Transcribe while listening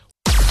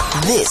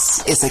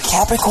This is a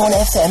Capricorn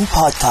FM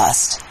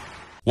podcast.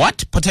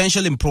 What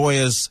potential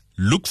employers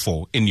look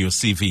for in your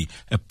CV?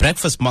 A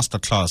breakfast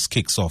masterclass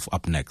kicks off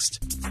up next.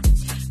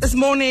 This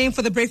morning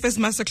for the Breakfast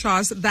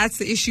Masterclass, that's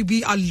the issue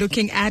we are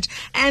looking at.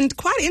 And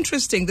quite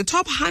interesting, the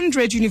top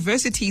 100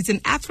 universities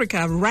in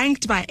Africa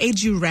ranked by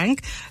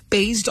EduRank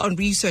based on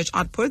research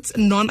outputs,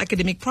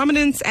 non-academic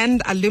prominence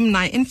and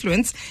alumni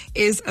influence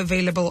is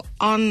available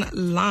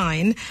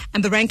online.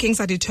 And the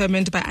rankings are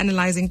determined by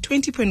analyzing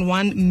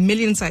 20.1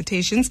 million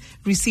citations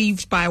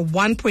received by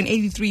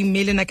 1.83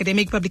 million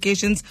academic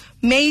publications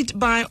made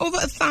by over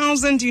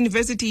 1,000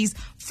 universities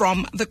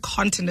from the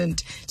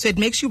continent. So it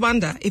makes you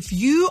wonder if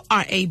you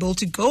are able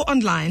to go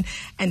online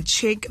and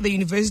check the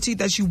university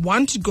that you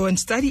want to go and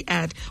study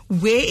at,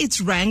 where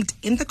it's ranked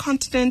in the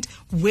continent,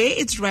 where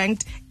it's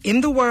ranked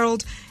in the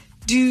world.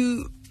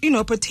 Do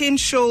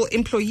potential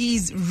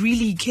employees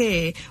really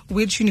care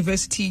which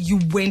university you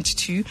went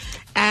to,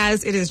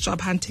 as it is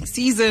job hunting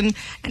season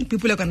and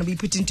people are going to be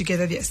putting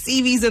together their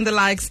CVs and the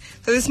likes?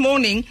 So this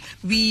morning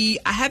we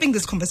are having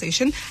this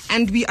conversation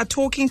and we are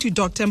talking to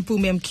Dr.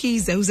 Mphume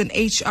Mashita, who's an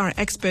HR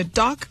expert.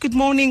 Doc, good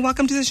morning.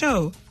 Welcome to the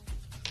show.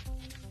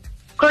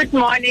 Good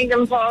morning,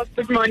 Mpho.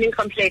 Good morning,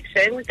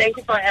 Complexion. Thank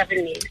you for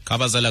having me.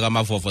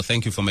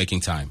 Thank you for making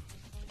time.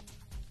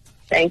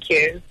 Thank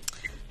you.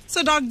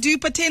 So, Doc, do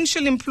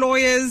potential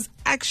employers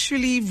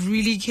actually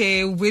really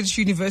care which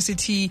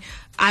university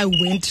I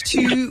went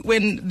to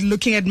when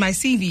looking at my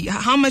CV?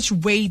 How much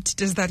weight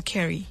does that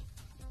carry?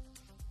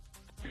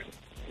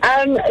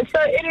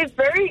 So it is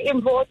very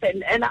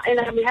important, and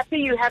I'm happy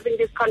you're having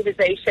this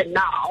conversation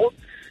now,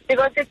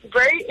 because it's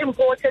very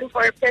important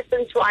for a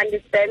person to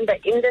understand the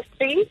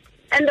industry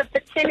and the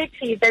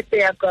fertility that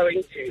they are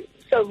going to.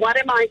 So what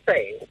am I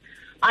saying?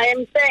 I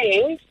am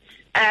saying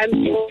if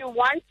you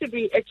want to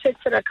be a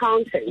chartered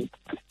accountant,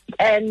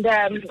 and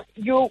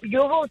you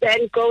will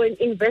then go and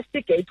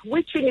investigate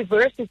which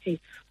university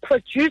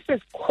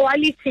produces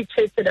quality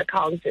chartered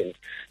accountants.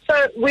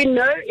 So we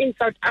know in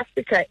South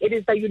Africa it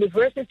is the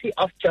University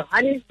of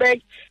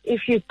Johannesburg.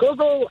 If you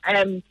Google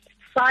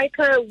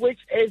SAICA, which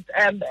is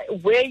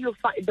where you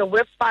find the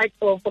website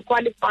for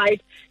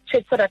qualified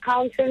chartered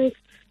accountants,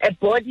 a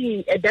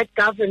body that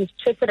governs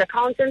chartered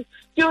accountants,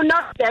 you'll know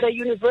that a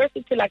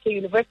university like the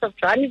University of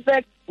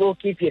Johannesburg will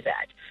give you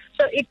that.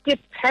 So it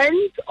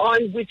depends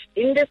on which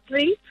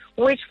industry,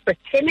 which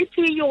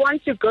fraternity you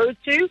want to go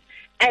to,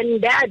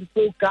 and that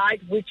will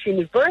guide which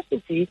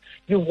university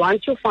you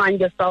want to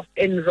find yourself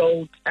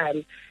enrolled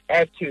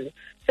to.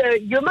 So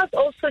you must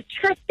also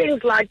check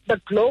things like the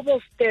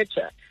global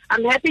stature.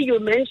 I'm happy you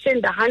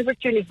mentioned the 100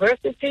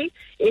 university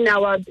in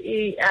our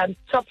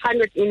top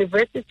 100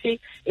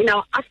 university in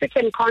our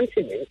African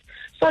continent.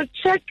 So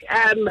check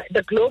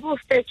the global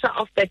stature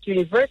of that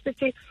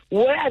university.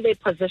 Where are they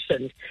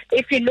positioned?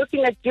 If you're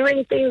looking at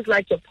doing things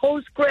like your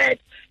postgrad,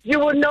 you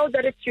will know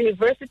that it's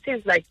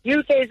universities like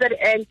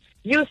UKZN,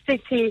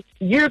 UCT,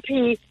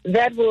 UP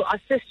that will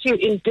assist you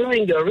in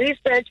doing your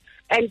research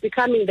and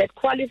becoming that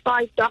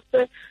qualified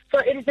doctor. So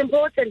it is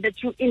important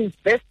that you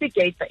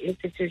investigate the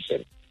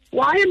institution.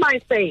 Why am I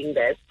saying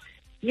this?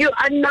 You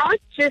are not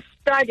just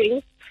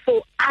studying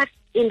for us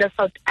in the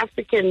South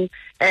African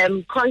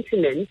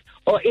continent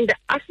or in the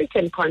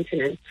African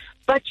continent,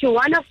 but you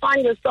want to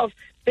find yourself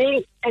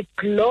being a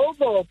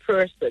global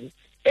person.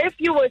 If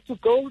you were to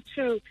go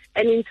to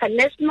an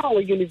international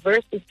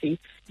university,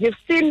 you've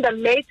seen the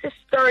latest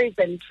stories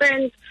and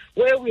trends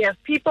where we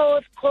have people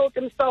who call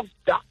themselves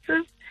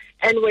doctors,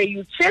 and where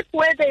you check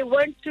where they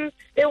went to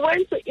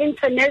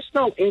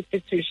international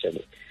institutions.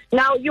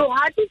 Now, you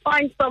hardly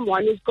find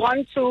someone who's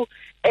gone to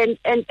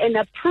an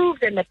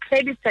approved and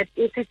accredited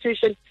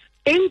institution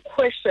being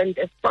questioned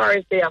as far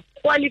as their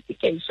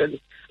qualifications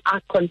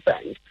are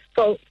concerned.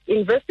 So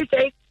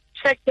investigate,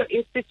 check your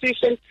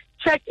institution,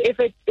 check if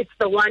it's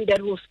the one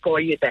that will score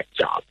you that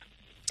job.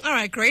 All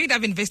right, great.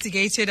 I've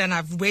investigated and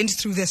I've went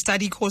through the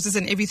study courses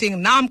and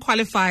everything. Now I'm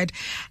qualified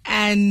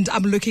and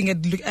I'm looking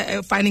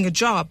at finding a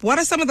job. What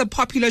are some of the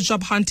popular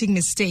job hunting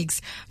mistakes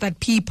that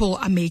people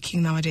are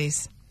making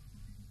nowadays?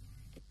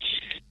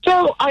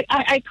 So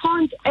I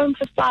can't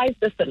emphasize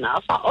this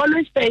enough. I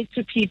always say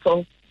to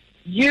people,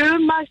 you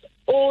must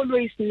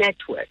always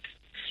network.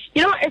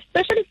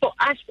 Especially for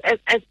us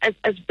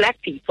as black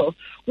people,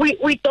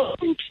 we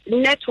don't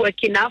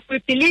network enough. We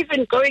believe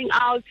in going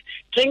out,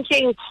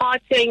 drinking,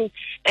 partying,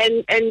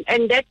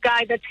 and that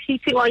guy that's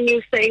hitting on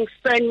you saying,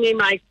 send me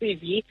my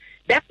CV.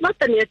 That's not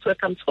the network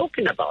I'm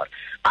talking about.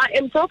 I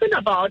am talking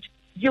about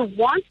you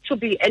want to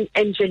be an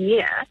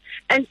engineer,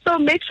 and so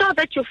make sure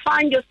that you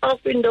find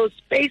yourself in those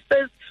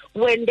spaces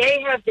when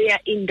they have their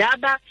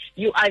indaba.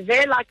 You are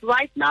there, like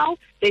right now,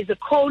 there's a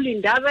coal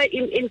indaba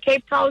in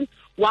Cape Town.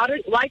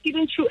 Why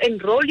didn't you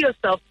enroll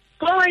yourself?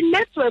 Go and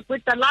network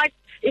with the likes.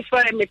 If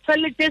you're a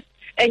metallurgist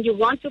and you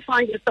want to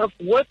find yourself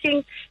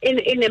working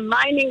in a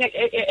mining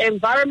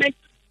environment,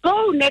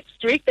 go next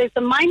week. There's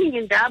a mining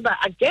indaba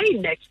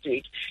again next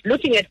week,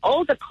 looking at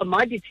all the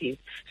commodities.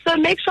 So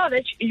make sure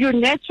that you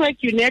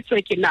network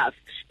enough.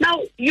 Now,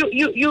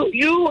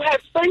 you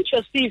have sent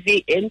your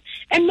CV in,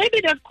 and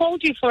maybe they've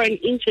called you for an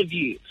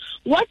interview.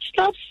 What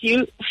stops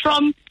you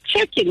from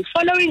checking,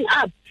 following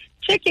up,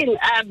 checking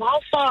how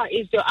far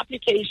is your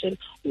application,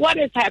 what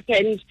has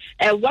happened,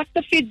 what's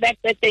the feedback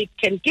that they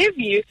can give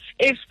you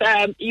if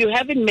you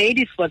haven't made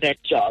it for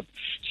that job?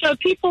 So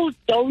people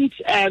don't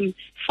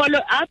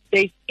follow up.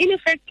 There's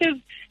ineffective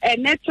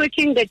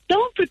networking. They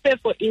don't prepare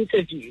for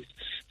interviews.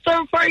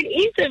 So for an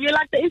interview,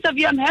 like the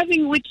interview I'm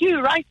having with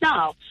you right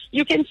now,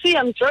 you can see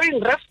I'm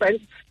drawing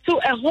reference to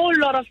a whole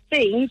lot of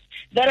things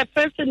that a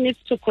person needs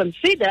to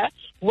consider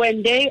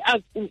when they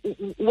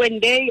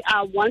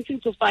are wanting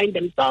to find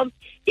themselves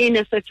in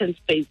a certain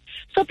space.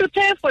 So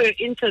prepare for your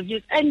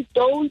interviews and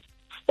don't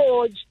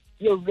forge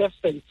your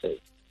references.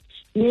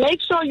 Make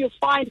sure you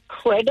find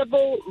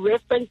credible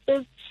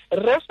references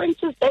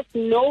that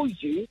know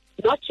you,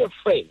 not your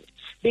friend.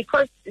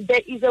 Because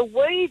there is a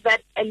way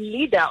that a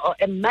leader or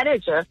a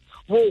manager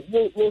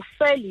will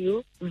fail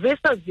you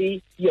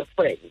vis-a-vis your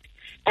friend.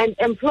 And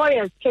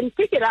employers can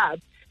pick it up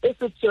if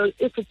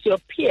it's your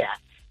peer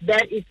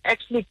that is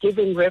actually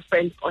giving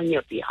reference on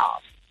your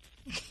behalf.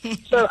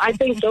 So I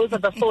think those are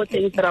the 4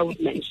 things that I would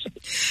mention.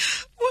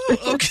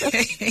 Well,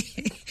 okay.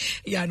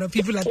 Yeah, no,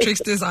 people are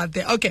tricksters out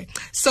there. Okay.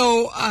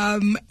 So,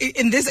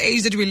 in this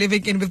age that we're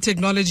living in with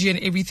technology and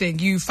everything,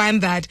 you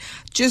find that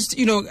just,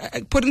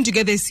 putting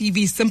together a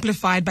CV is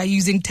simplified by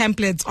using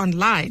templates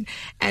online.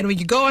 And when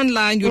you go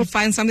online, you'll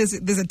find there's a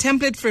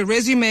template for a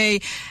resume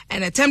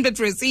and a template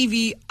for a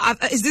CV.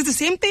 Is this the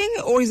same thing,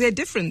 or is there a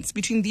difference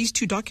between these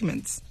 2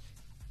 documents?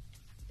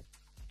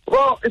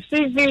 Well, a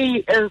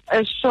CV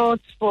is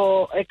short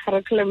for a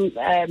curriculum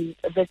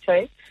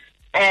vitae.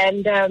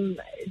 And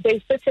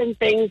there's certain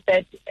things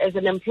that, as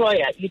an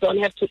employer, you don't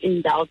have to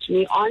indulge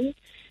me on.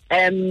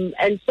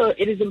 And so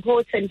it is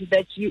important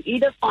that you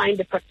either find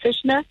a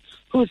practitioner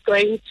who's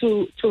going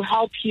to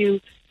help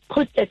you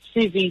put that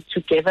CV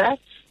together.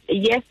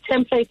 Yes,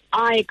 templates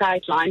are a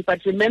guideline,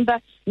 but remember,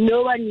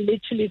 no one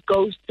literally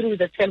goes through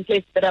the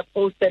templates that are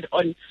posted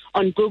on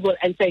Google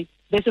and say,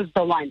 this is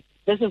the one,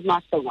 this is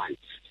not the one.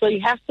 So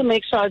you have to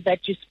make sure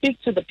that you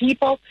speak to the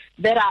people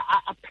that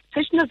are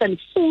practitioners and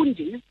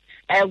fundis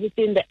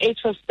within the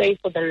HR space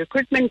or the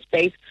recruitment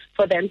space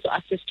for them to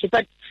assist you.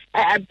 But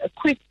a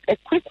quick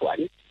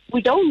one.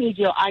 We don't need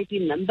your ID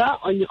number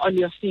on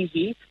your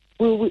CV.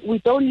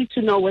 We don't need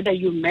to know whether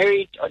you're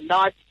married or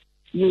not.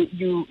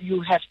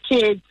 You have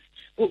kids.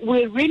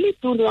 We really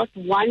do not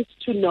want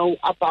to know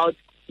about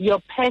your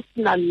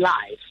personal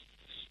life.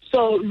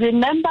 So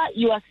remember,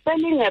 you are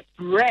selling a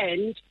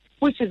brand,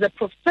 which is a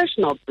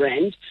professional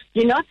brand.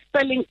 You're not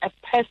selling a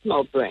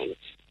personal brand.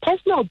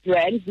 Personal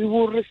brand, we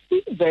will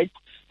receive it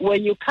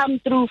when you come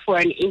through for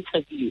an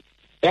interview.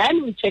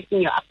 Then we're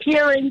checking your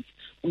appearance,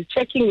 we're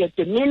checking your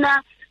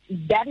demeanor.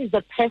 That is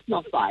the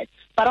personal side.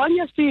 But on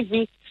your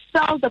CV,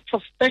 sell the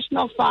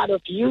professional side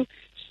of you,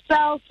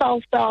 sell,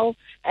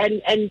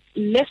 and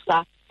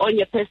lesser on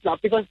your personal.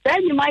 Because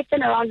then you might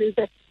turn around and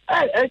say,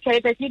 oh, okay,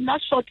 they did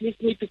not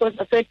shortlist me because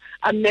I said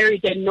I'm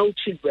married and no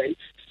children.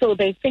 So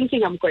they're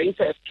thinking I'm going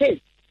to have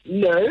kids.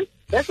 No,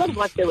 that's not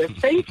what they were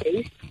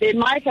thinking. They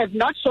might have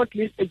not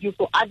shortlisted you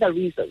for other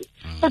reasons.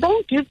 So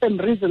don't give them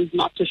reasons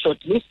not to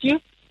shortlist you.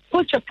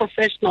 Put your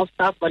professional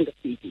stuff on the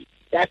CV.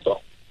 That's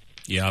all.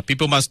 Yeah,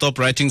 people must stop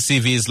writing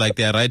CVs like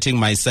they're writing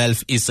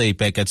myself essay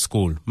back at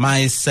school.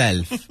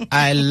 Myself.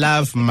 I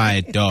love my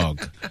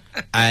dog.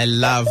 I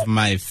love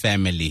my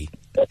family.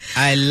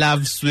 I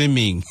love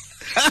swimming.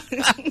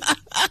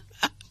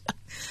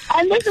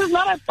 And this is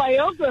not a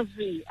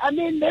biography. I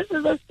mean, this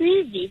is a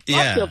CV. It's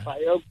not your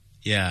biography.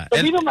 Yeah.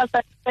 So people must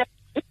have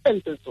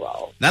difference as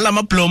well.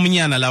 Nalama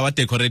plomunyana lawa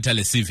decorate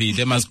le CV.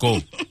 They must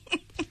go.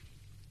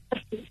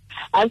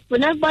 As for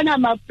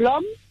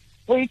plum,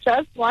 we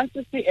just want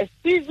to see a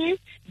CV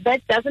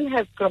that doesn't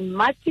have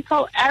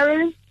grammatical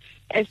errors,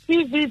 a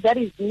CV that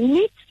is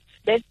neat,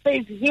 that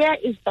says, here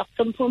is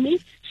Dr. Mphume.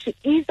 She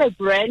is a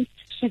brand.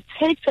 She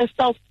takes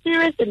herself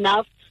serious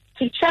enough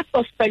to check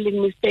for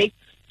spelling mistakes,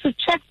 to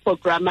check for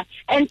grammar,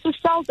 and to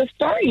sell the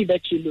story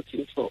that you're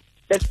looking for.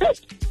 That's it.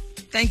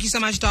 Thank you so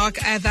much, Doc.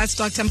 That's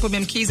Dr.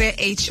 Mphume Mkhize,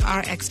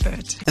 HR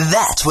expert.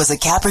 That was a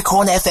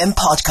Capricorn FM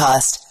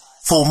podcast.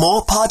 For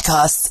more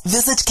podcasts,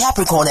 visit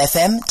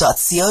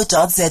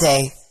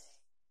capricornfm.co.za.